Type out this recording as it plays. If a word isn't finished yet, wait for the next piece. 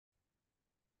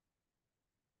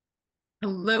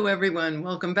Hello, everyone.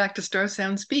 Welcome back to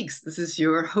StarSound Speaks. This is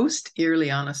your host,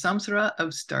 Idalia Samsara of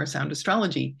StarSound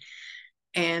Astrology.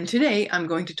 And today I'm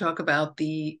going to talk about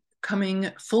the coming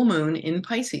full moon in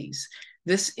Pisces.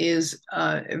 This is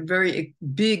a very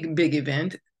big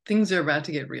event. Things are about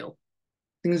to get real.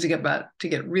 Things are about to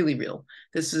get really real.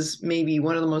 This is maybe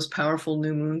one of the most powerful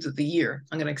new moons of the year.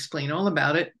 I'm going to explain all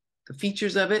about it, the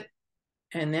features of it,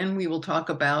 and then we will talk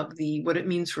about what it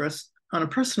means for us on a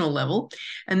personal level.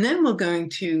 And then we're going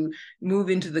to move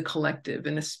into the collective,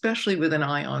 and especially with an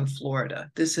eye on Florida.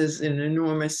 This is an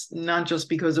enormous, not just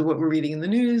because of what we're reading in the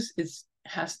news, it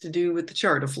has to do with the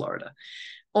chart of Florida,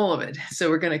 all of it. So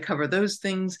we're going to cover those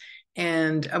things.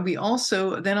 And we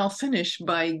also, then I'll finish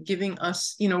by giving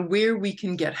us, where we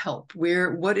can get help,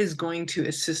 what is going to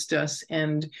assist us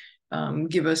and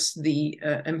give us the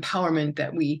empowerment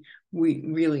that we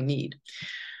really need.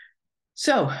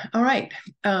 So, all right,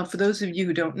 for those of you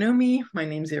who don't know me, my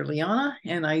name's Idalia,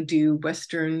 and I do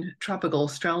Western tropical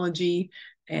astrology,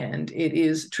 and it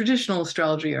is traditional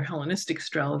astrology or Hellenistic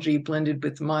astrology blended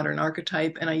with modern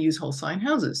archetype, and I use whole sign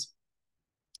houses.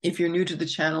 If you're new to the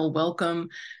channel, welcome.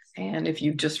 And if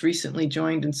you've just recently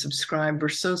joined and subscribed, we're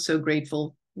so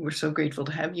grateful. We're so grateful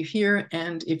to have you here.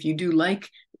 And if you do like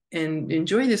and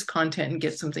enjoy this content and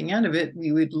get something out of it,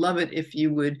 we would love it if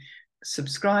you would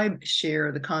subscribe,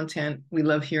 share the content. We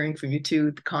love hearing from you too,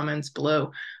 the comments below.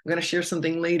 I'm going to share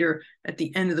something later at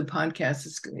the end of the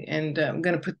podcast, and I'm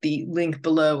going to put the link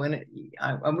below, and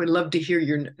I would love to hear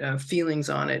your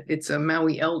feelings on it. It's a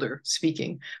Maui elder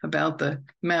speaking about the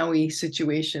Maui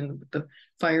situation, with the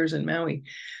fires in Maui.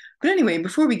 But anyway,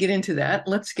 before we get into that,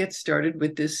 let's get started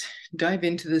with this, dive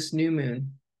into this new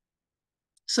moon.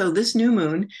 So this new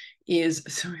moon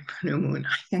is, new moon.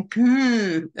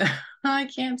 I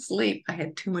can't sleep. I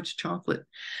had too much chocolate.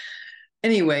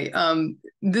 Anyway,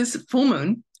 this full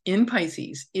moon in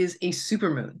Pisces is a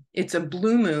supermoon. It's a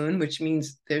blue moon, which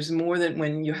means there's more than,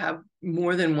 when you have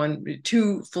more than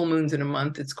two full moons in a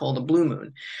month, it's called a blue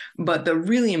moon. But the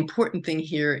really important thing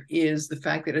here is the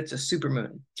fact that it's a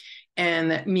supermoon. And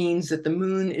that means that the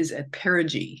moon is at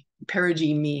perigee.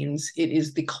 Perigee means it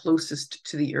is the closest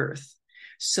to the earth.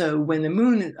 So when the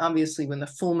moon, obviously when the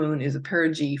full moon is a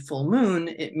perigee full moon,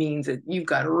 it means that you've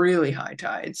got really high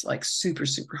tides, like super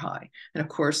high. And of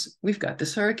course, we've got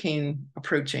this hurricane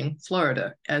approaching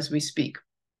Florida as we speak.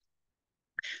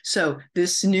 So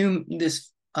this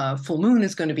full moon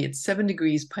is going to be at 7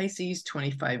 degrees Pisces,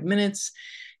 25 minutes.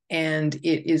 And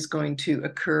it is going to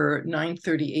occur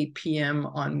 9:38 p.m.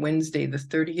 on Wednesday, the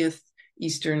 30th,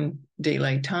 Eastern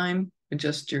Daylight Time.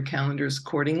 Adjust your calendars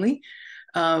accordingly.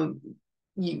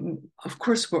 Of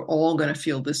course, we're all going to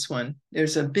feel this one.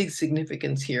 There's a big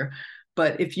significance here.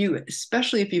 But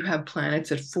especially if you have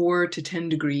planets at 4 to 10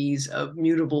 degrees of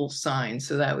mutable signs,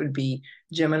 so that would be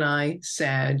Gemini,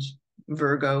 Sag,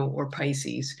 Virgo, or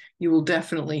Pisces, you will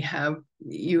definitely have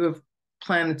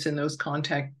planets in those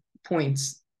contact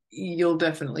points. You'll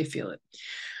definitely feel it.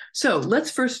 So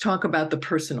let's first talk about the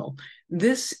personal.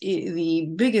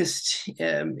 The biggest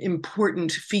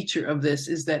important feature of this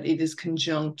is that it is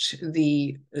conjunct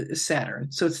the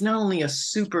Saturn. So it's not only a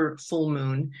super full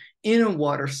moon in a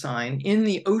water sign, in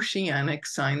the oceanic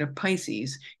sign of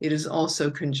Pisces, it is also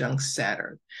conjunct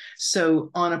Saturn. So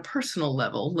on a personal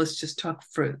level, let's just talk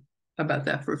about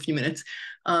that for a few minutes.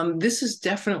 This is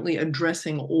definitely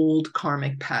addressing old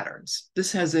karmic patterns.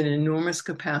 This has an enormous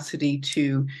capacity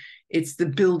it's the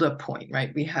build-up point,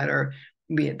 right? We had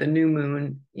the new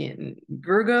moon in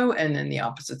Virgo, and then the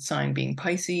opposite sign being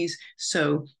Pisces.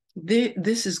 So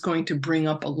this is going to bring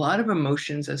up a lot of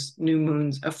emotions, as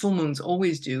full moons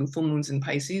always do. Full moons in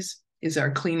Pisces is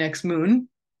our Kleenex moon.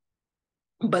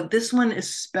 But this one is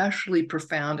especially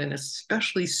profound and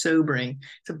especially sobering.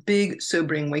 It's a big,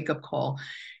 sobering wake-up call.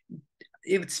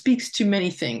 It speaks to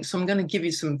many things. So I'm going to give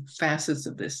you some facets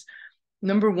of this.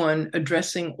 Number one,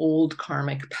 addressing old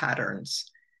karmic patterns,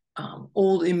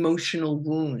 old emotional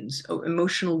wounds,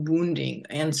 emotional wounding,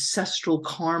 ancestral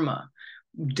karma,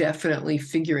 definitely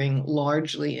figuring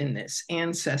largely in this.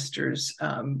 Ancestors,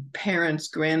 parents,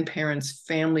 grandparents,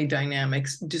 family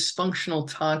dynamics, dysfunctional,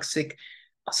 toxic,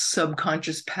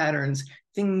 subconscious patterns,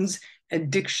 things,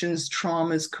 addictions,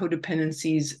 traumas,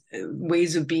 codependencies,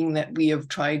 ways of being that we have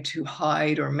tried to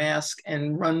hide or mask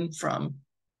and run from.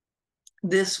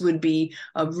 This would be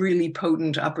a really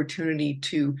potent opportunity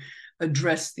to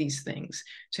address these things,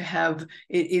 to have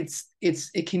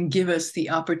it can give us the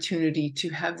opportunity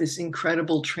to have this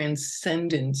incredible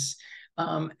transcendence,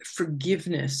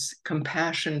 forgiveness,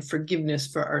 compassion, forgiveness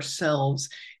for ourselves,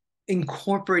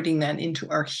 incorporating that into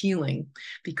our healing,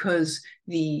 because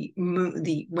when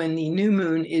the new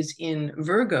moon is in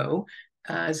Virgo,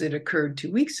 as it occurred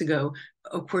 2 weeks ago.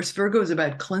 Of course, Virgo is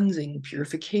about cleansing,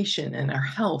 purification, and our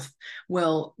health.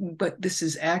 Well, but this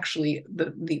is actually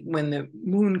when the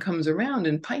moon comes around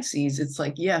in Pisces, it's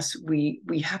like, yes, we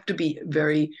have to be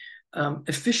very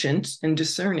efficient and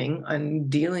discerning on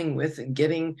dealing with and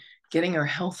getting our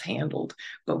health handled.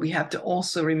 But we have to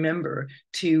also remember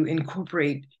to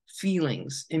incorporate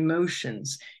feelings,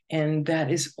 emotions, and that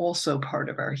is also part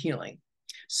of our healing.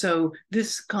 So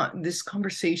this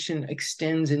conversation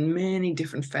extends in many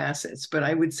different facets, but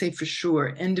I would say for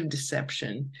sure, end of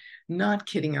deception, not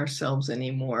kidding ourselves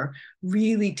anymore,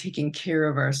 really taking care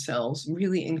of ourselves,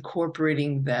 really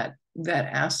incorporating that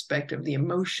aspect of the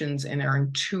emotions and our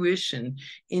intuition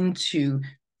into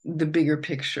the bigger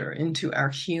picture, into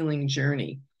our healing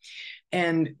journey.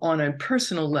 And on a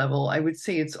personal level, I would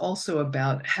say it's also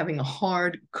about having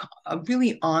a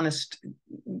really honest,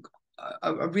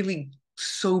 a really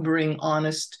sobering,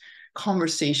 honest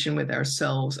conversation with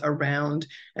ourselves around,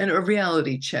 and a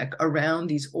reality check around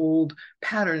these old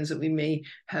patterns that we may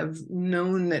have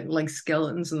known, that like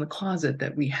skeletons in the closet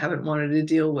that we haven't wanted to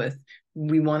deal with.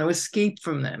 We want to escape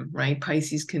from them, right?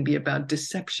 Pisces can be about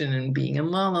deception and being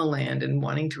in la la land and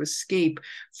wanting to escape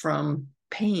from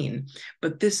pain.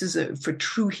 But this is for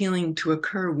true healing to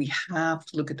occur, we have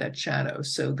to look at that shadow.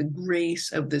 So the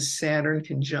grace of this Saturn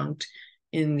conjunct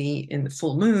in the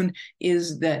full moon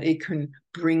is that it can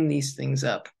bring these things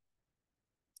up.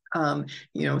 Some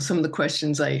of the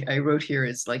questions I wrote here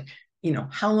is like,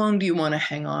 how long do you want to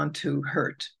hang on to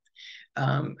hurt?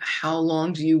 How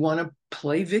long do you want to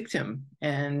play victim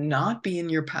and not be in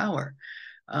your power?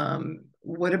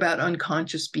 What about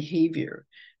unconscious behavior,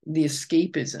 the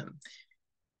escapism?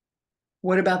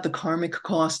 What about the karmic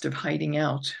cost of hiding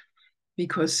out?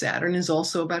 Because Saturn is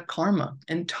also about karma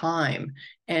and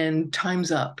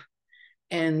time's up.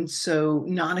 And so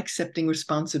not accepting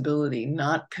responsibility,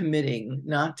 not committing,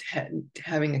 not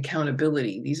having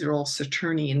accountability. These are all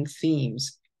Saturnian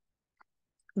themes.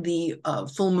 The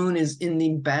full moon is in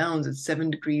the bounds at 7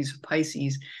 degrees of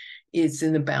Pisces. It's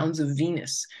in the bounds of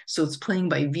Venus. So it's playing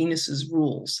by Venus's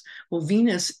rules. Well,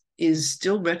 Venus is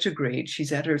still retrograde.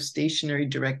 She's at her stationary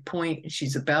direct point.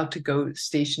 She's about to go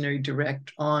stationary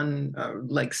direct on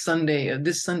like Sunday,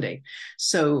 this Sunday.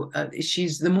 So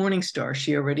she's the morning star.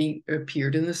 She already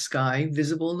appeared in the sky,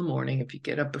 visible in the morning. If you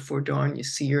get up before dawn, you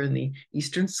see her in the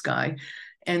eastern sky.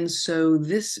 And so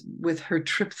this, with her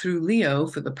trip through Leo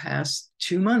for the past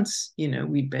 2 months,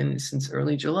 we've been since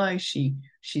early July,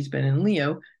 she's been in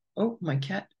Leo. Oh, my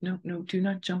cat. No, do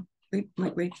not jump.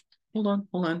 Wait. Hold on.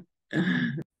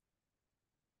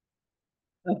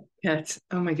 Oh, cats.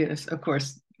 Oh my goodness. Of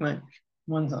course,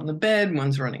 one's on the bed,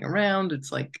 one's running around.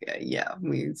 It's like, yeah,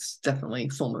 it's definitely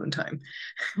full moon time.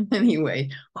 Anyway,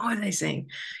 what was I saying?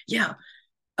 Yeah.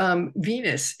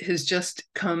 Venus has just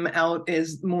come out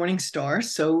as morning star.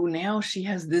 So now she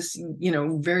has this,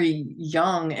 very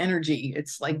young energy.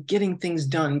 It's like getting things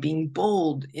done, being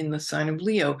bold in the sign of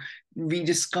Leo,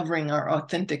 rediscovering our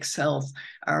authentic self,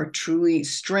 our truly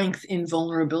strength in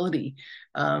vulnerability,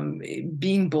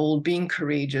 being bold, being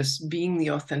courageous, being the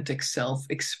authentic self,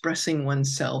 expressing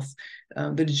oneself,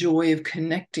 the joy of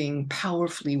connecting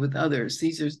powerfully with others.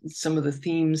 These are some of the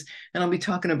themes, and I'll be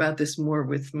talking about this more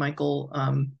with Michael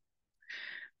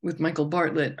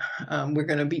Bartlett. We're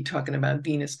going to be talking about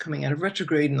Venus coming out of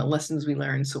retrograde and the lessons we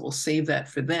learned, so we'll save that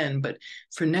for then. But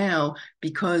for now,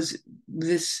 because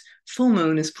this full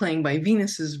moon is playing by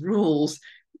Venus's rules,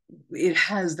 it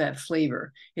has that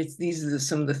flavor. These are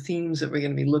some of the themes that we're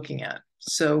going to be looking at.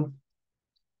 So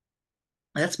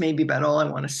that's maybe about all I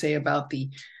want to say about the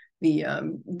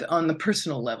on the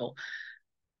personal level.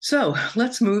 So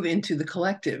let's move into the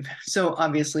collective. So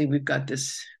obviously we've got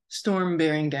this storm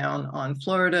bearing down on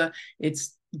Florida.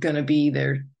 It's going to be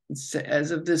there.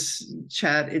 As of this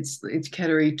chat, it's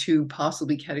category 2,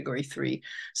 possibly category 3.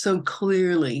 So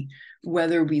clearly,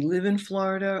 whether we live in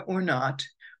Florida or not,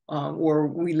 or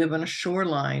we live on a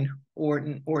shoreline or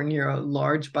near a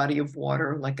large body of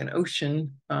water like an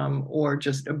ocean, or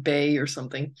just a bay or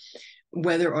something,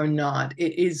 whether or not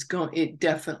it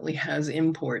definitely has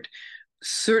import.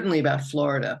 Certainly about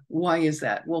Florida. Why is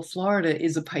that? Well, Florida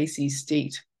is a Pisces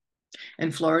state,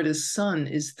 and Florida's sun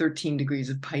is 13 degrees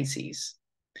of Pisces.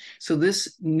 So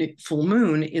this full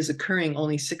moon is occurring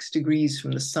only 6 degrees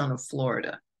from the sun of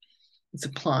Florida. It's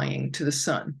applying to the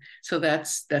sun. So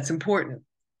that's important.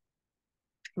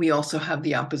 We also have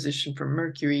the opposition from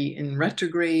Mercury in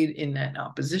retrograde in that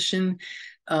opposition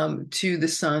to the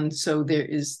sun. So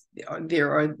there's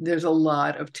a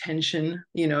lot of tension.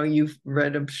 You've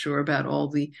read, I'm sure, about all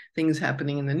the things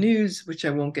happening in the news, which I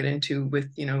won't get into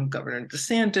with, Governor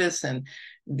DeSantis and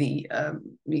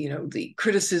the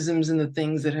criticisms and the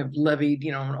things that have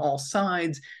levied, on all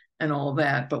sides and all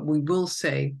that. But we will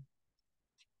say,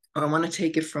 I want to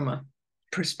take it from a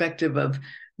perspective of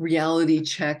reality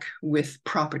check with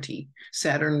property.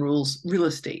 Saturn rules real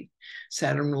estate.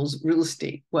 Saturn rules real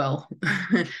estate. Well,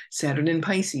 Saturn in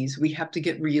Pisces, we have to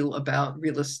get real about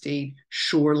real estate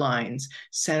shorelines.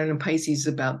 Saturn in Pisces is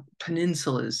about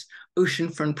peninsulas,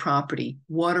 oceanfront property,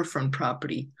 waterfront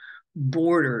property,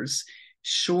 borders,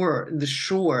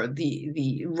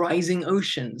 the rising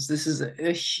oceans. This is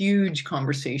a huge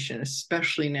conversation,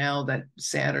 especially now that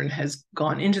Saturn has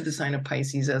gone into the sign of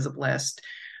Pisces as of last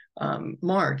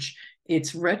March.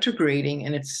 It's retrograding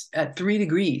and it's at 3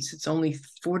 degrees. It's only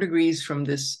 4 degrees from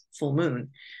this full moon.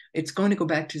 It's going to go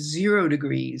back to 0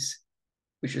 degrees,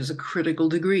 which is a critical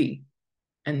degree,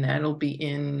 and that'll be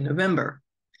in November.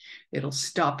 It'll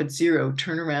stop at 0,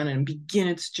 turn around and begin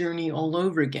its journey all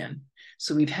over again.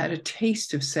 So we've had a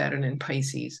taste of Saturn in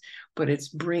Pisces, but it's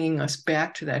bringing us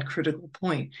back to that critical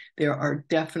point. There are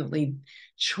definitely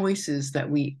choices that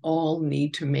we all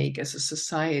need to make as a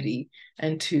society,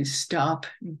 and to stop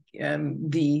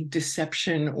the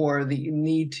deception or the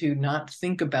need to not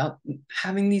think about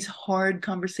having these hard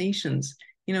conversations.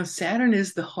 Saturn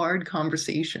is the hard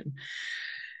conversation.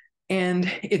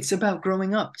 And it's about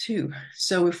growing up too.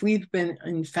 So if we've been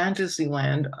in fantasy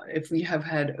land, if we have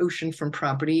had oceanfront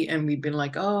property and we've been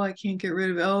like, oh, I can't get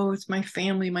rid of it. Oh, it's my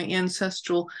family, my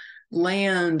ancestral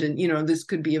land. And, this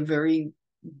could be a very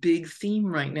big theme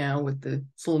right now with the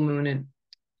full moon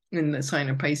in the sign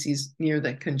of Pisces near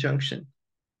that conjunction.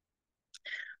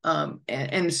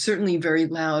 And certainly very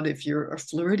loud if you're a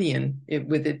Floridian,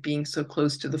 with it being so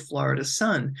close to the Florida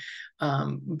sun.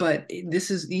 But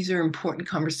these are important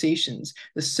conversations,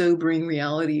 the sobering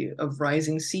reality of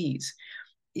rising seas.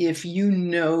 If you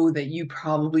know that you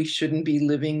probably shouldn't be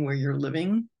living where you're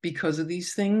living because of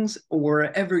these things, or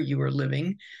wherever you are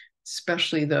living,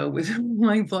 especially though with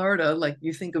like Florida, like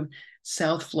you think of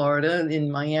South Florida,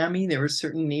 in Miami, there were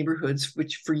certain neighborhoods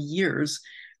which for years,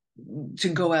 to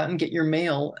go out and get your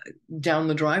mail down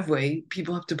the driveway,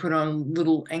 people have to put on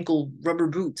little ankle rubber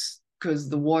boots because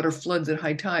the water floods at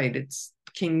high tide. It's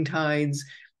king tides,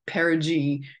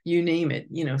 perigee, you name it,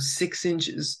 6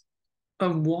 inches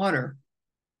of water.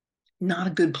 Not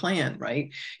a good plan, right?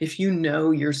 If you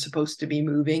know you're supposed to be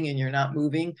moving and you're not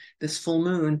moving, this full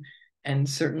moon, and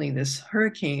certainly this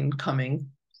hurricane coming,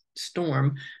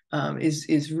 storm,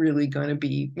 is really going to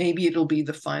be, maybe it'll be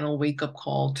the final wake-up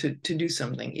call to do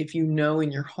something. If you know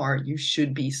in your heart you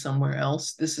should be somewhere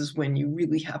else, this is when you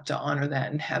really have to honor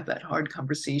that and have that hard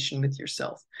conversation with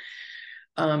yourself.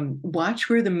 Watch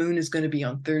where the moon is going to be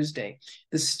on Thursday.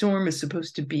 The storm is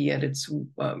supposed to be at its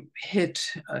hit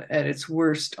at its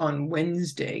worst on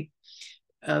Wednesday.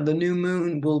 The new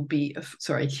moon will be,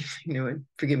 sorry,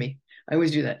 forgive me, I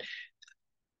always do that.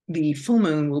 The full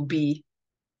moon will be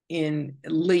in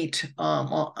late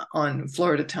on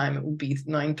Florida time. It will be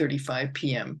 9:35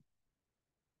 p.m.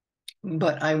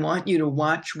 But I want you to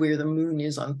watch where the moon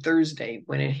is on Thursday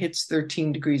when it hits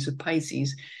 13 degrees of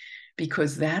Pisces,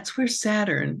 because that's where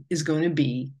Saturn is going to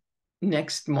be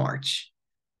next March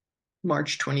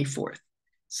 24th.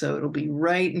 So it'll be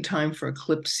right in time for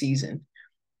eclipse season.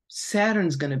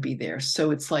 Saturn's going to be there.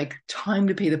 So it's like time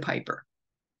to pay the piper,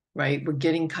 right? We're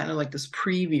getting kind of like this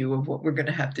preview of what we're going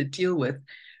to have to deal with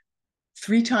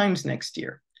 3 times next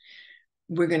year.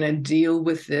 We're going to deal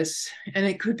with this, and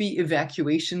it could be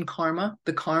evacuation karma,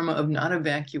 the karma of not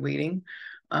evacuating,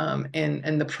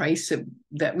 and the price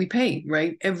that we pay,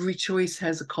 right? Every choice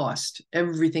has a cost.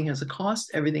 Everything has a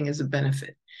cost. Everything has a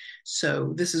benefit.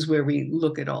 So this is where we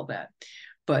look at all that.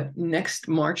 But next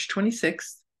March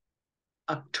 26th,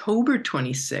 October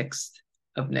 26th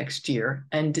of next year,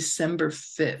 and December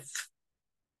 5th,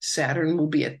 Saturn will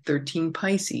be at 13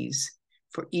 Pisces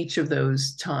for each of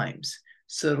those times.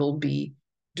 So it'll be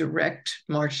direct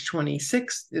March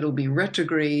 26th, it'll be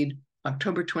retrograde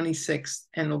October 26th,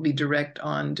 and it'll be direct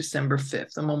on December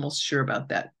 5th. I'm almost sure about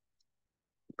that.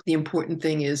 The important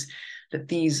thing is that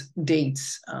these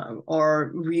dates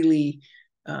are really,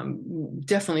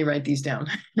 definitely write these down.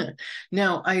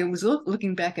 Now, I was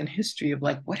looking back in history of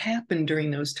like what happened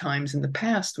during those times in the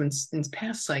past, in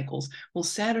past cycles. Well,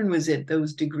 Saturn was at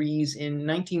those degrees in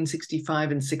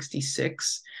 1965 and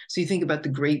 66. So you think about the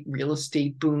great real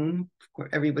estate boom, where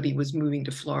everybody was moving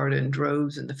to Florida in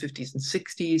droves in the 50s and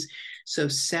 60s. So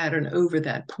Saturn over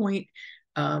that point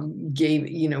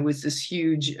was this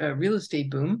huge real estate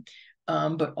boom.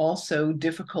 But also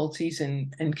difficulties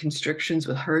and constrictions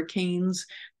with hurricanes.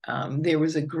 There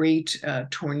was a great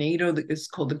tornado that is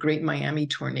called the Great Miami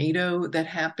Tornado that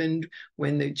happened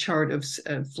when the chart of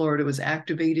Florida was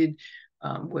activated.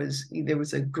 there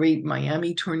was a great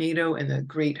Miami tornado and a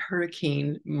great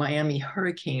Miami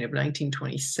hurricane of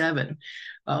 1927.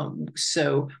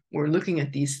 So we're looking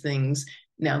at these things.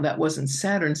 Now, that wasn't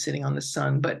Saturn sitting on the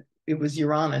sun, but it was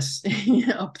Uranus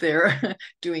up there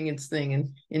doing its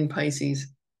thing in Pisces.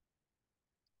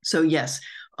 So yes,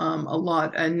 a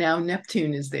lot. And now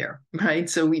Neptune is there, right?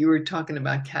 So we were talking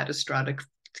about catastrophic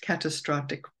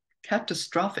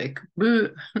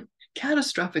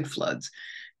floods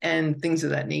and things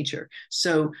of that nature.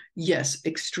 So yes,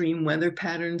 extreme weather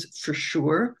patterns for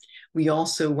sure. We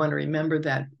also want to remember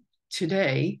that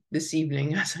today, this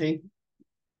evening, as I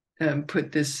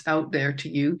put this out there to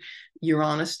you,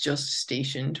 Uranus just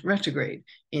stationed retrograde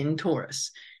in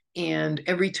Taurus. And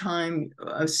every time,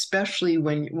 especially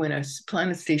when a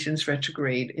planet stations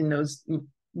retrograde in those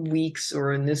weeks,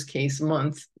 or in this case,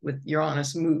 month, with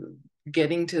Uranus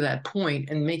getting to that point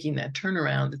and making that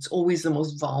turnaround, it's always the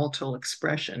most volatile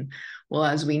expression. Well,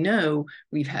 as we know,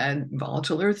 we've had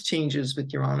volatile Earth changes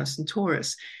with Uranus and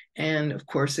Taurus. And of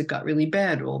course, it got really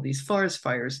bad, all these forest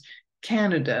fires,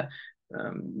 Canada,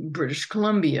 British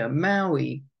Columbia,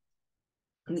 Maui,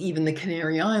 even the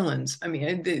Canary Islands. I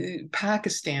mean,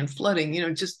 Pakistan flooding,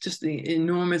 just the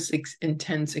enormous,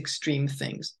 intense, extreme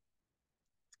things.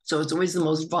 So it's always the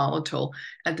most volatile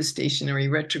at the stationary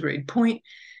retrograde point.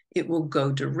 It will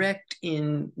go direct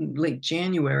in late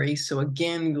January. So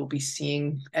again, you'll be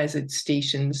seeing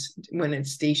when it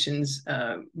stations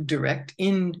direct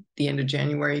in the end of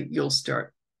January, you'll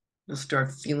start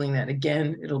feeling that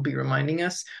again. It'll be reminding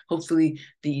us. Hopefully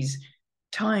these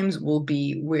times will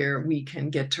be where we can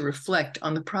get to reflect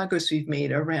on the progress we've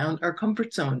made around our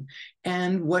comfort zone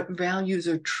and what values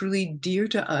are truly dear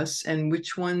to us and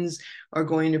which ones are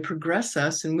going to progress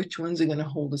us and which ones are going to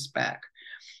hold us back.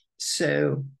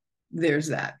 So there's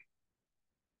that.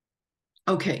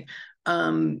 Okay.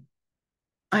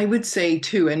 I would say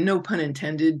too, and no pun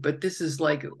intended, but this is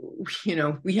like,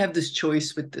 we have this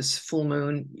choice with this full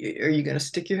moon. Are you going to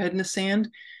stick your head in the sand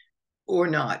or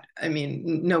not? I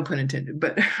mean, no pun intended,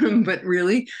 but but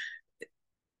really,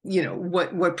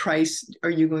 what price are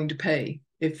you going to pay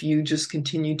if you just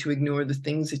continue to ignore the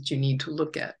things that you need to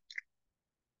look at?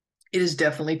 It is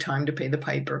definitely time to pay the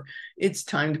piper. It's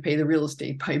time to pay the real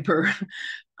estate piper.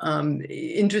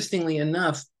 Interestingly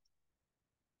enough,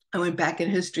 I went back in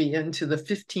history into the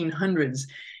 1500s,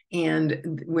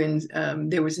 and when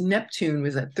there was Neptune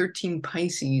was at 13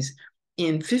 Pisces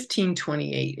in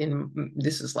 1528. And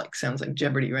this is sounds like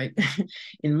Jeopardy, right?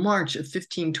 In March of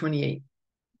 1528,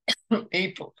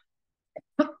 April,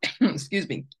 excuse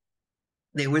me,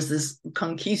 there was this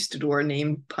conquistador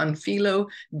named Panfilo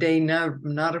de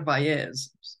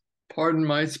Narvaez. Pardon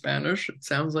my Spanish, it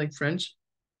sounds like French.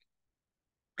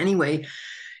 Anyway,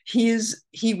 he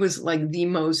was like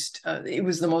it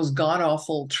was the most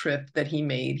god-awful trip that he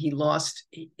made. He lost,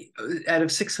 out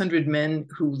of 600 men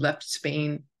who left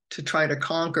Spain to try to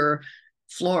conquer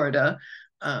Florida,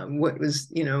 what was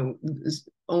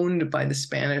owned by the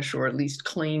Spanish, or at least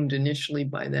claimed initially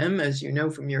by them. As you know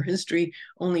from your history,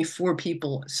 only 4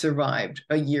 people survived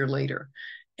a year later.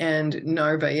 And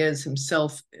Narvaez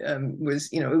himself was,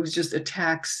 it was just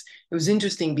attacks. It was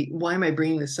interesting. Why am I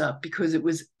bringing this up? Because it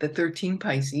was the 13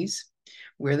 Pisces,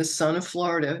 where the son of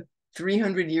Florida,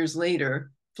 300 years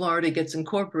later, Florida gets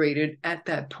incorporated at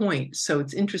that point. So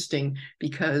it's interesting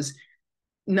because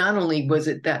not only was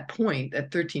it that point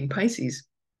at 13 Pisces,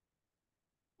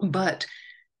 but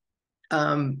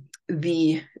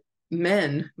the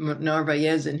men,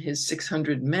 Narvaez and his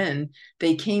 600 men,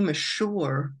 they came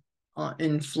ashore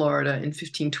in Florida in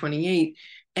 1528,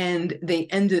 and they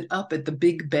ended up at the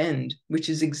Big Bend, which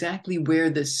is exactly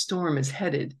where this storm is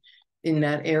headed, in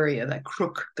that area, the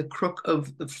crook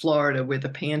of the Florida, where the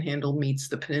Panhandle meets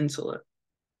the peninsula.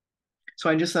 So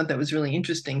I just thought that was really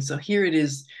interesting. So here it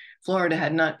is.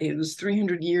 Florida it was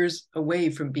 300 years away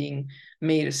from being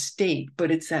made a state, but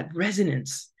it's that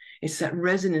resonance. It's that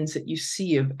resonance that you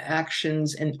see of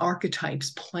actions and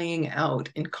archetypes playing out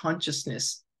in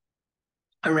consciousness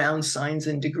around signs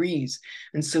and degrees.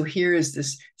 And so here is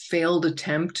this failed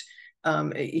attempt.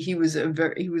 He was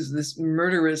this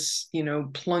murderous,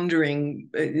 plundering,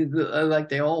 like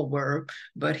they all were,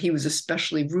 but he was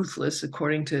especially ruthless,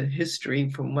 according to history,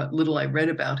 from what little I read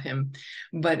about him.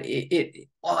 But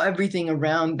everything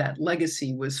around that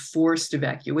legacy was forced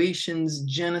evacuations,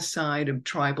 genocide of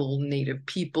tribal native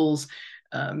peoples,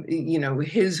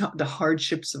 the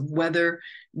hardships of weather,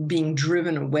 being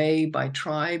driven away by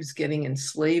tribes, getting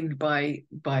enslaved by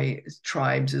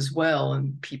tribes as well,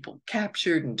 and people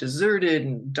captured and deserted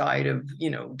and died of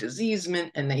diseasement,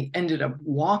 and they ended up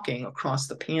walking across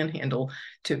the Panhandle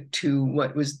to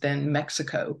what was then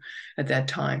Mexico at that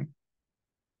time.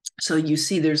 So you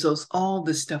see there's all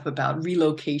this stuff about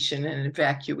relocation and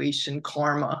evacuation,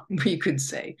 karma, we could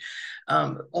say,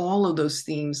 all of those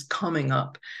themes coming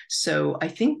up. So I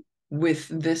think with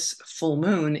this full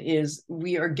moon is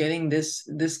we are getting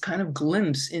this kind of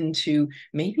glimpse into,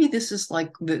 maybe this is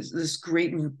like this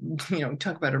great,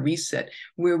 talk about a reset,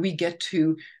 where we get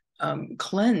to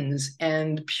cleanse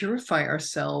and purify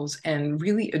ourselves and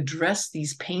really address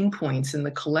these pain points in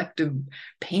the collective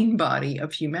pain body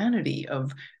of humanity,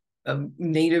 of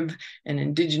Native and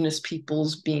indigenous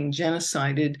peoples being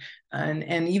genocided.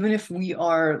 And even if we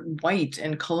are white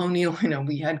and colonial,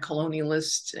 we had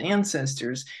colonialist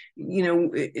ancestors,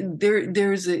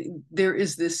 there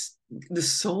is this, the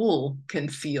soul can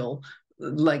feel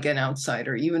like an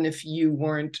outsider, even if you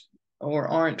weren't or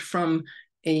aren't from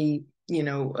a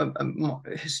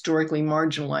historically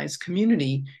marginalized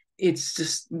community. It's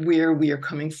just where we are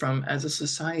coming from as a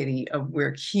society, of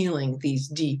we're healing these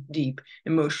deep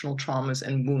emotional traumas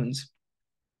and wounds.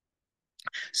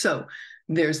 So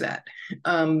there's that.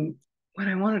 What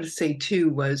I wanted to say too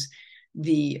was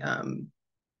the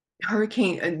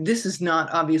hurricane. This is not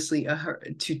obviously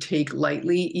to take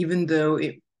lightly, even though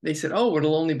they said, oh,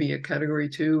 it'll only be a category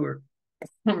 2 or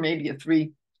maybe a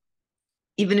 3.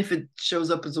 Even if it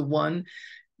shows up as a 1,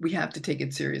 we have to take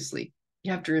it seriously.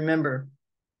 You have to remember,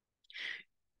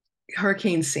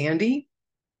 Hurricane Sandy,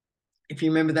 if you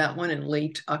remember that one in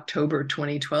late October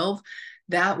 2012,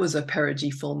 that was a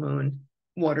perigee full moon,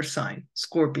 water sign,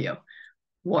 Scorpio.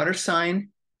 Water sign,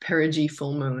 perigee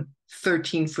full moon,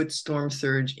 13-foot storm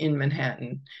surge in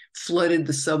Manhattan, flooded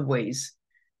the subways.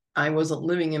 I wasn't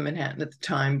living in Manhattan at the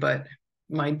time, but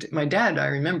my dad, I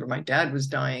remember my dad was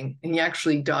dying, and he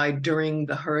actually died during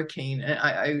the hurricane.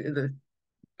 And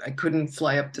I couldn't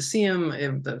fly up to see him.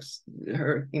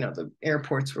 The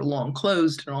airports were long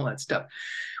closed and all that stuff.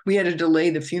 We had to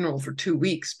delay the funeral for 2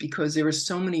 weeks because there were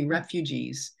so many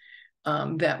refugees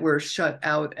that were shut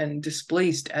out and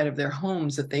displaced out of their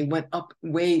homes that they went up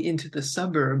way into the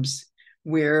suburbs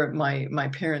where my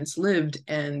parents lived.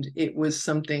 And it was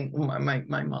something,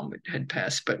 my mom had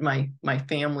passed, but my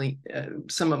family,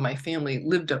 some of my family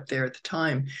lived up there at the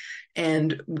time.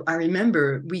 And I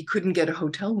remember we couldn't get a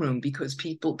hotel room because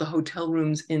the hotel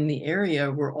rooms in the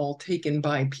area were all taken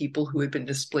by people who had been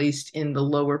displaced in the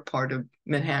lower part of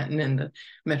Manhattan and the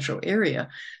metro area.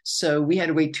 So we had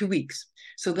to wait 2 weeks.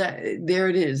 So that there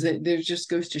it is. There just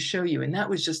goes to show you. And that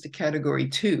was just a category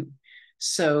 2.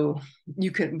 So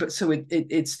you can, but so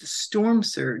it's the storm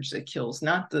surge that kills,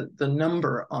 not the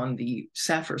number on the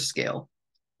Saffir scale.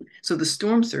 So the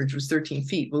storm surge was 13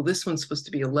 feet. Well, this one's supposed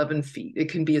to be 11 feet.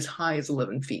 It can be as high as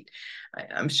 11 feet.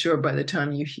 I'm sure by the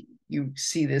time you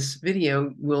see this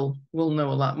video, we'll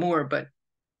know a lot more, but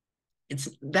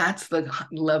that's the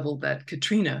level that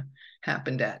Katrina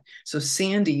happened at. So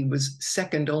Sandy was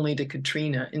second only to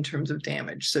Katrina in terms of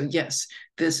damage. So yes,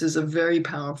 this is a very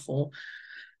powerful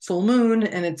full moon,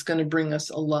 and it's going to bring us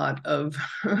a lot of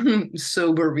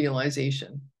sober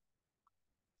realization.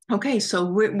 Okay, so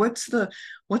what's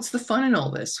the fun in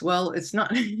all this? Well, it's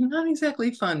not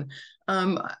exactly fun.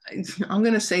 I'm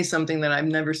going to say something that I've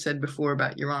never said before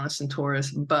about Uranus and Taurus,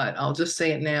 but I'll just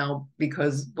say it now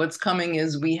because what's coming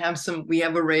is we have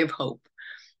a ray of hope.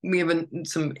 We have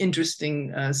some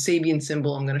interesting Sabian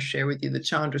symbol I'm going to share with you, the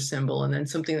Chandra symbol, and then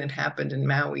something that happened in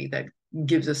Maui that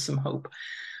gives us some hope.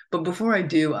 But before I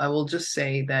do, I will just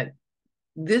say that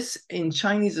this, in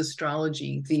Chinese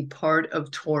astrology, the part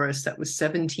of Taurus that was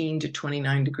 17 to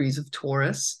 29 degrees of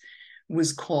Taurus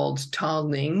was called Ta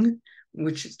Ling,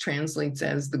 which translates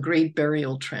as the Great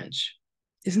Burial Trench.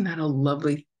 Isn't that a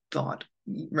lovely thought,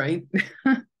 right?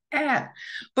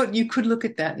 But you could look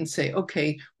at that and say,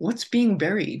 okay, what's being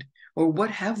buried? Or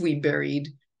what have we buried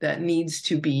that needs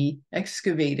to be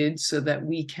excavated so that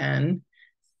we can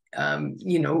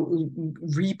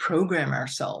reprogram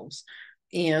ourselves?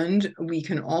 And we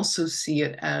can also see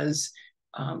it as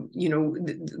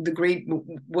the great,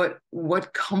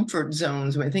 what comfort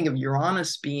zones, when I think of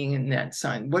Uranus being in that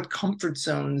sign, what comfort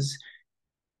zones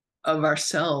of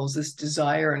ourselves, this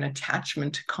desire and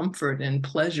attachment to comfort and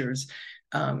pleasures,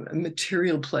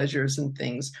 material pleasures and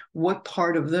things, what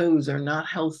part of those are not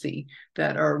healthy,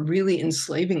 that are really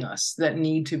enslaving us, that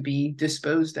need to be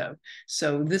disposed of?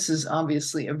 So this is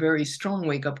obviously a very strong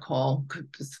wake-up call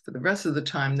for the rest of the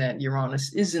time that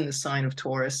Uranus is in the sign of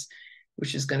Taurus,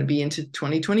 which is going to be into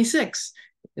 2026.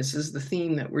 This is the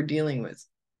theme that we're dealing with.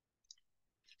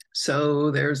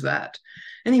 So there's that.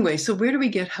 Anyway, so where do we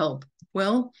get help?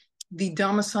 Well, the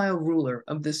domicile ruler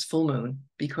of this full moon,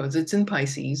 because it's in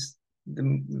Pisces,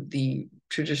 the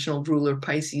traditional ruler of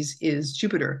Pisces is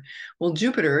Jupiter. Well,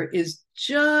 Jupiter is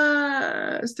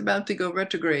just about to go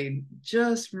retrograde,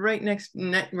 just right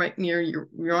near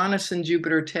Uranus and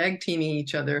Jupiter tag teaming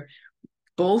each other,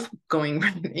 both going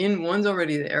in. One's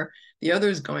already there, the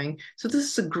other's going. So this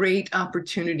is a great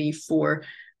opportunity for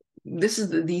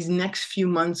these next few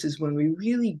months is when we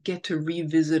really get to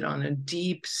revisit on a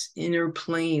deep inner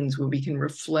planes where we can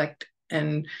reflect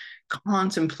and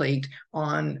contemplate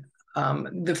on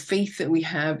the faith that we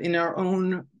have in our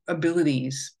own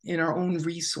abilities, in our own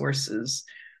resources,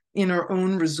 in our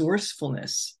own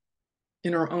resourcefulness,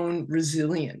 in our own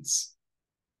resilience,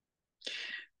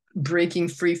 breaking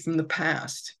free from the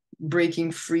past,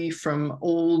 breaking free from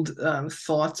old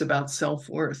thoughts about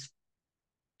self-worth.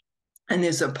 And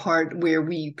there's a part where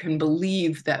we can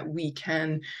believe that we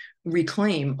can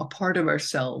reclaim a part of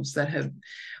ourselves, that have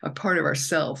a part of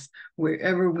ourself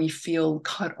wherever we feel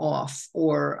cut off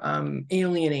or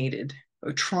alienated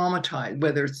or traumatized,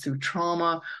 whether it's through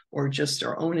trauma or just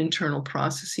our own internal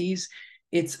processes.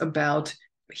 It's about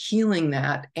healing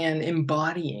that and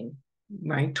embodying,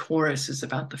 right? Taurus is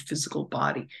about the physical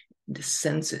body, the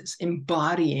senses,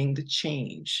 embodying the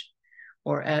change.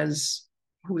 Or as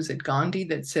who was it, Gandhi,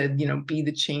 that said, be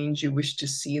the change you wish to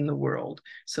see in the world.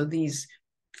 So these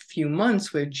few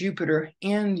months where Jupiter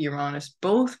and Uranus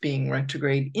both being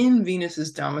retrograde in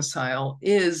Venus's domicile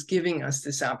is giving us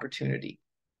this opportunity.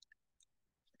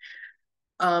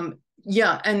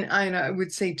 Yeah, and I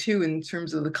would say too, in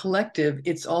terms of the collective,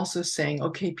 it's also saying,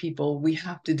 okay, people, we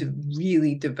have to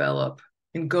really develop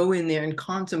and go in there and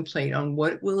contemplate on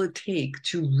what will it take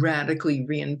to radically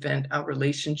reinvent our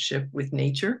relationship with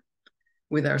nature,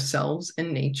 with ourselves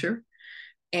and nature,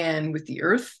 and with the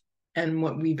earth, and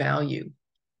what we value.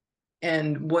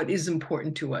 And what is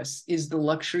important to us is the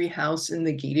luxury house in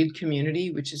the gated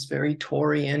community, which is very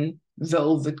Taurian,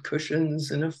 velvet cushions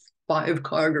and a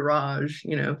 5-car garage,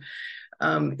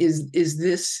 is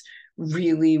this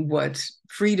really what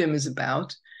freedom is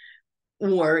about?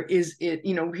 Or is it,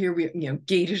 here we,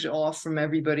 gated off from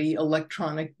everybody,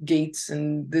 electronic gates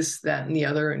and this, that, and the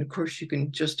other. And of course you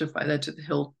can justify that to the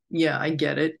hilt. Yeah, I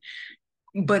get it.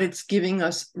 But it's giving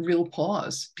us real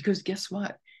pause, because guess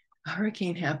what? A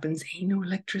hurricane happens, ain't no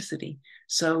electricity.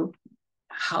 So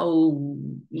how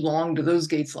long do those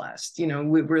gates last?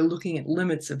 We're looking at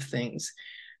limits of things.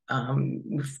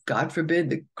 If, God forbid,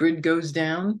 the grid goes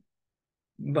down,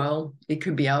 well, it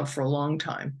could be out for a long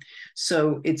time.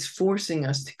 So it's forcing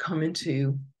us to come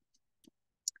into,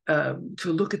 to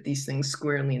look at these things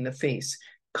squarely in the face,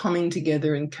 coming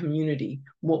together in community.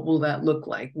 What will that look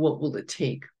like? What will it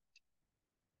take?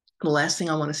 The last thing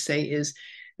I want to say is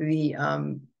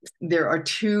there are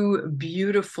two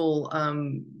beautiful,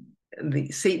 the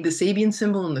Sabian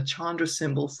symbol and the Chandra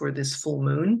symbol for this full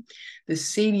moon. The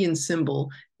Sabian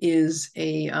symbol is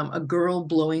a girl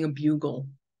blowing a bugle.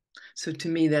 So to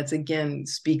me, that's again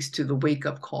speaks to the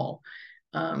wake-up call.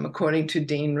 According to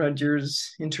Dane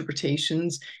Rudger's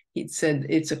interpretations, he said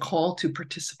it's a call to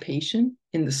participation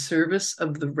in the service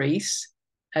of the race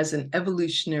as an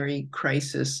evolutionary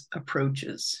crisis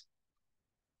approaches.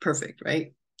 Perfect,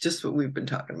 right? Just what we've been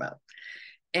talking about.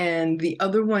 And the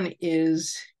other one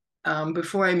is,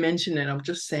 before I mention it, I'm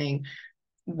just saying,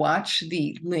 watch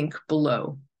the link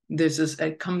below. There's this,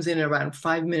 it comes in around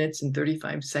 5 minutes and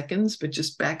 35 seconds, but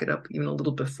just back it up even a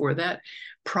little before that.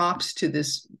 Props to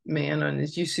this man on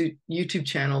his YouTube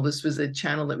channel. This was a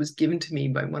channel that was given to me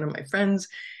by one of my friends,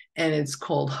 and it's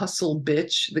called Hustle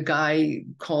Bitch. The guy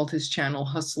called his channel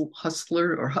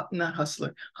Hustler, or not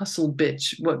Hustler, Hustle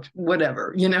Bitch,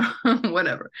 whatever,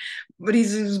 whatever. But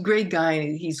he's a great guy,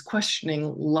 and he's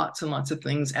questioning lots and lots of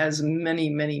things, as many,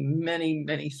 many, many,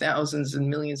 many thousands and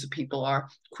millions of people are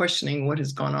questioning what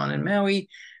has gone on in Maui.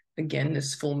 Again,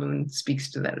 this full moon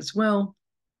speaks to that as well.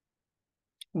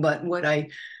 But what I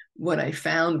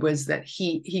found was that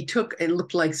he took, it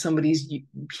looked like somebody's,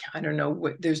 I don't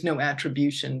know, there's no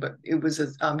attribution, but it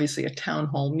was obviously a town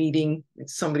hall meeting.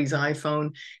 It's somebody's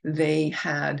iPhone. They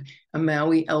had a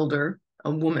Maui elder, a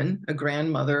woman, a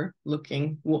grandmother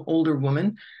looking older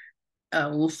woman, a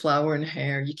little flower in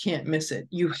hair. You can't miss it.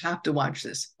 You have to watch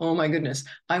this. Oh my goodness.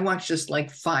 I watched this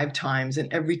like 5 times,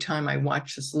 and every time I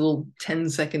watched this little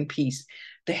 10-second piece,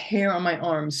 the hair on my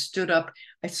arms stood up.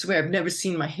 I swear, I've never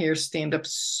seen my hair stand up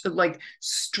like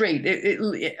straight.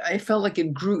 I felt like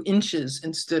it grew inches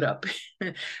and stood up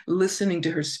listening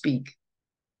to her speak.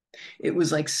 It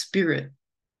was like spirit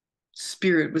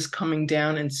was coming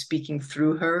down and speaking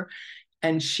through her,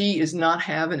 and she is not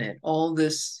having it. All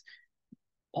this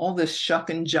all this shuck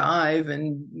and jive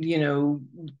and,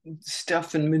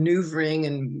 stuff and maneuvering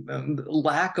and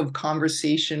lack of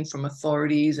conversation from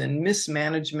authorities and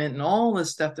mismanagement and all the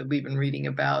stuff that we've been reading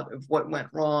about of what went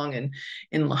wrong and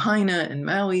in Lahaina and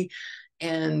Maui.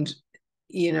 And,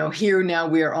 here now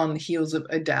we are on the heels of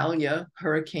Idalia,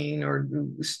 hurricane or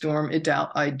storm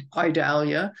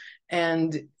Idalia.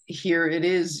 And here it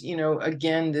is,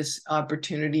 again, this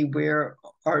opportunity where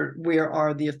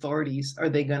are the authorities? Are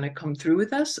they going to come through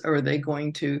with us? Or are they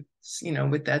going to,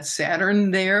 with that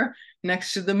Saturn there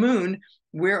next to the moon,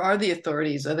 where are the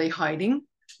authorities? Are they hiding?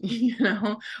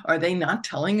 Are they not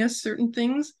telling us certain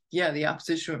things? Yeah, the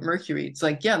opposition with Mercury. It's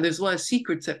like, yeah, there's a lot of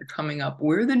secrets that are coming up.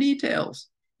 Where are the details?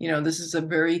 This is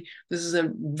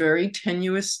a very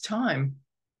tenuous time.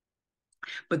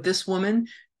 But this woman,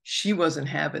 she wasn't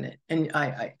having it. And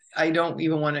I don't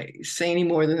even want to say any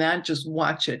more than that. Just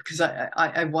watch it, because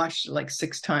I watched it like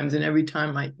 6 times, and every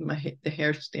time the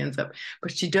hair stands up.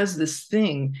 But she does this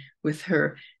thing with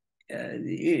her.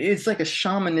 It's like a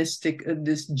shamanistic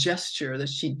this gesture that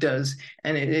she does,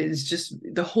 and it is just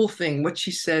the whole thing. What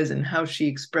she says and how she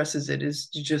expresses it is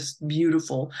just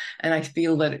beautiful. And I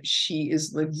feel that she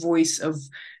is the voice of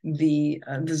the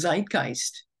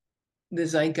zeitgeist. The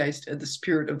zeitgeist of the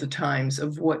spirit of the times,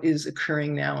 of what is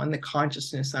occurring now in the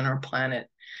consciousness on our planet.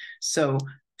 So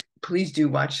please do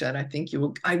watch that. I think you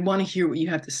will. I want to hear what you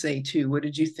have to say too. What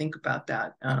did you think about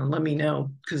that? Let me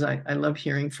know, because I love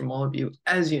hearing from all of you,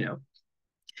 as you know.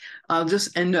 I'll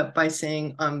just end up by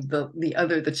saying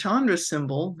the Chandra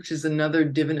symbol, which is another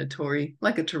divinatory,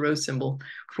 like a tarot symbol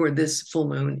for this full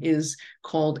moon, is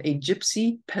called a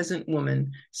gypsy peasant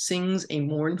woman sings a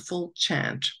mournful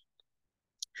chant.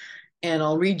 And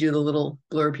I'll read you the little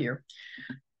blurb here.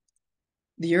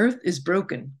 The earth is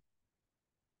broken.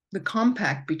 The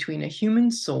compact between a human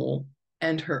soul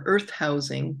and her earth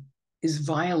housing is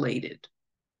violated.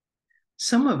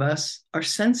 Some of us are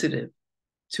sensitive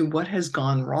to what has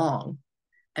gone wrong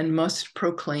and must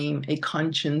proclaim a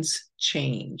conscience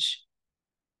change.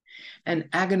 An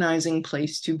agonizing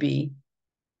place to be,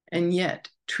 and yet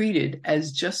treated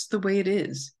as just the way it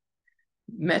is,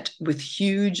 met with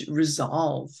huge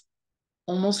resolve,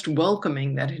 almost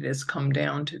welcoming that it has come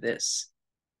down to this.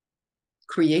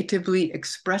 Creatively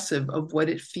expressive of what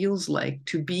it feels like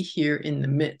to be here in the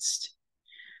midst.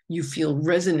 You feel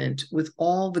resonant with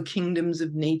all the kingdoms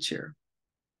of nature,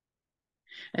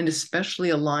 and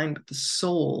especially aligned with the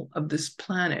soul of this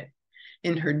planet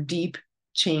in her deep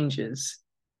changes.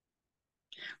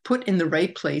 Put in the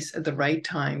right place at the right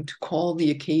time to call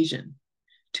the occasion,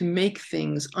 to make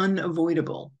things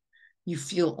unavoidable. You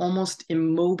feel almost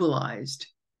immobilized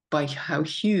by how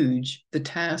huge the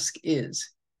task is.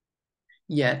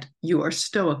 Yet you are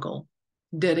stoical,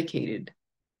 dedicated,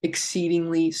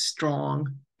 exceedingly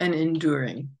strong and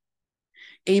enduring,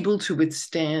 able to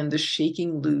withstand the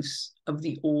shaking loose of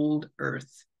the old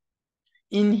earth.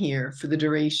 In here for the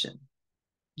duration,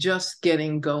 just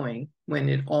getting going when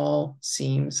it all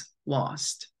seems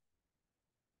lost.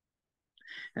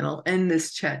 And I'll end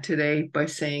this chat today by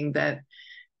saying that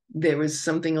there was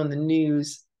something on the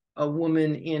news, a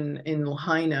woman in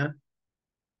Lahaina,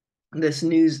 this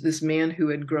man who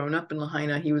had grown up in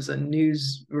Lahaina, he was a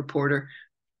news reporter.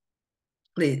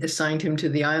 They assigned him to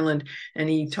the island, and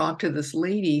he talked to this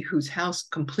lady whose house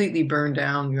completely burned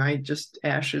down, right? Just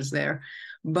ashes there.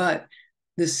 But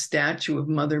this statue of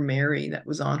Mother Mary that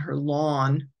was on her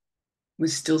lawn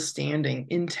was still standing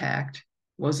intact,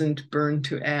 wasn't burned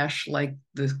to ash like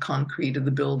the concrete of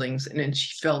the buildings. And then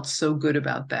she felt so good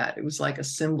about that. It was like a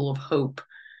symbol of hope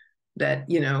that,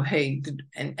 hey,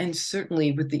 and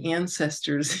certainly with the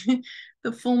ancestors,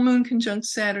 the full moon conjunct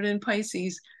Saturn in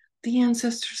Pisces, the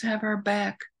ancestors have our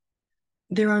back.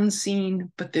 They're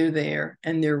unseen, but they're there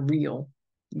and they're real.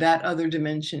 That other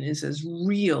dimension is as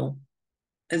real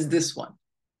as this one.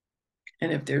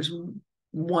 And if there's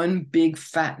one big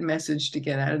fat message to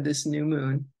get out of this new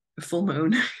moon, full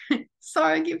moon,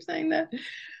 sorry, I keep saying that.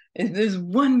 If there's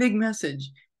one big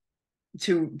message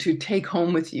to take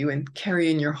home with you and carry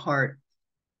in your heart,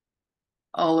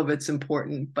 all of it's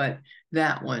important, but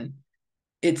that one,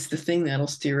 it's the thing that'll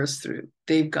steer us through.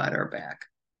 They've got our back.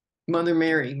 Mother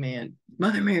Mary, man.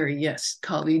 Mother Mary, yes.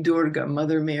 Kali Durga,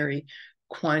 Mother Mary,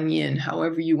 Kuan Yin,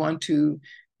 however you want to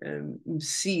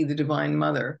see the Divine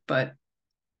Mother, but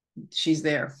she's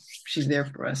there. She's there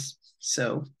for us.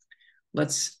 So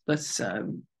let's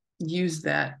use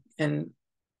that, and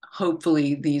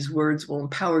hopefully these words will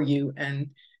empower you.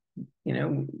 And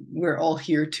we're all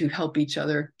here to help each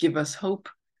other, give us hope.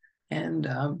 And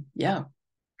yeah,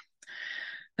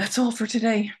 that's all for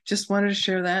today. Just wanted to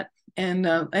share that. And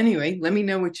anyway, let me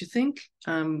know what you think.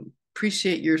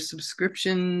 appreciate your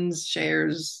subscriptions,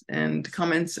 shares, and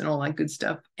comments and all that good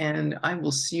stuff. And I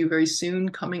will see you very soon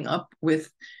coming up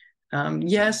with,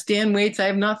 yes, Dan waits. I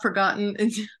have not forgotten.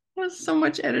 There's so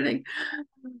much editing.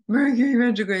 Mercury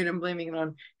retrograde, I'm blaming it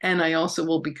on. And I also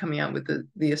will be coming out with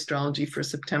the astrology for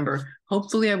September.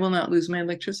 Hopefully I will not lose my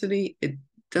electricity. It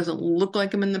doesn't look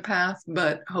like I'm in the path,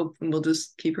 but hope we'll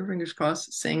just keep our fingers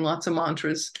crossed, saying lots of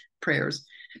mantras, prayers.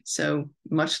 So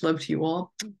much love to you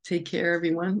all. Take care,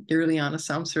 everyone. Idalia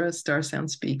Samsara, StarSound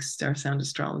Speaks, StarSound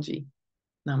Astrology.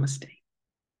 Namaste.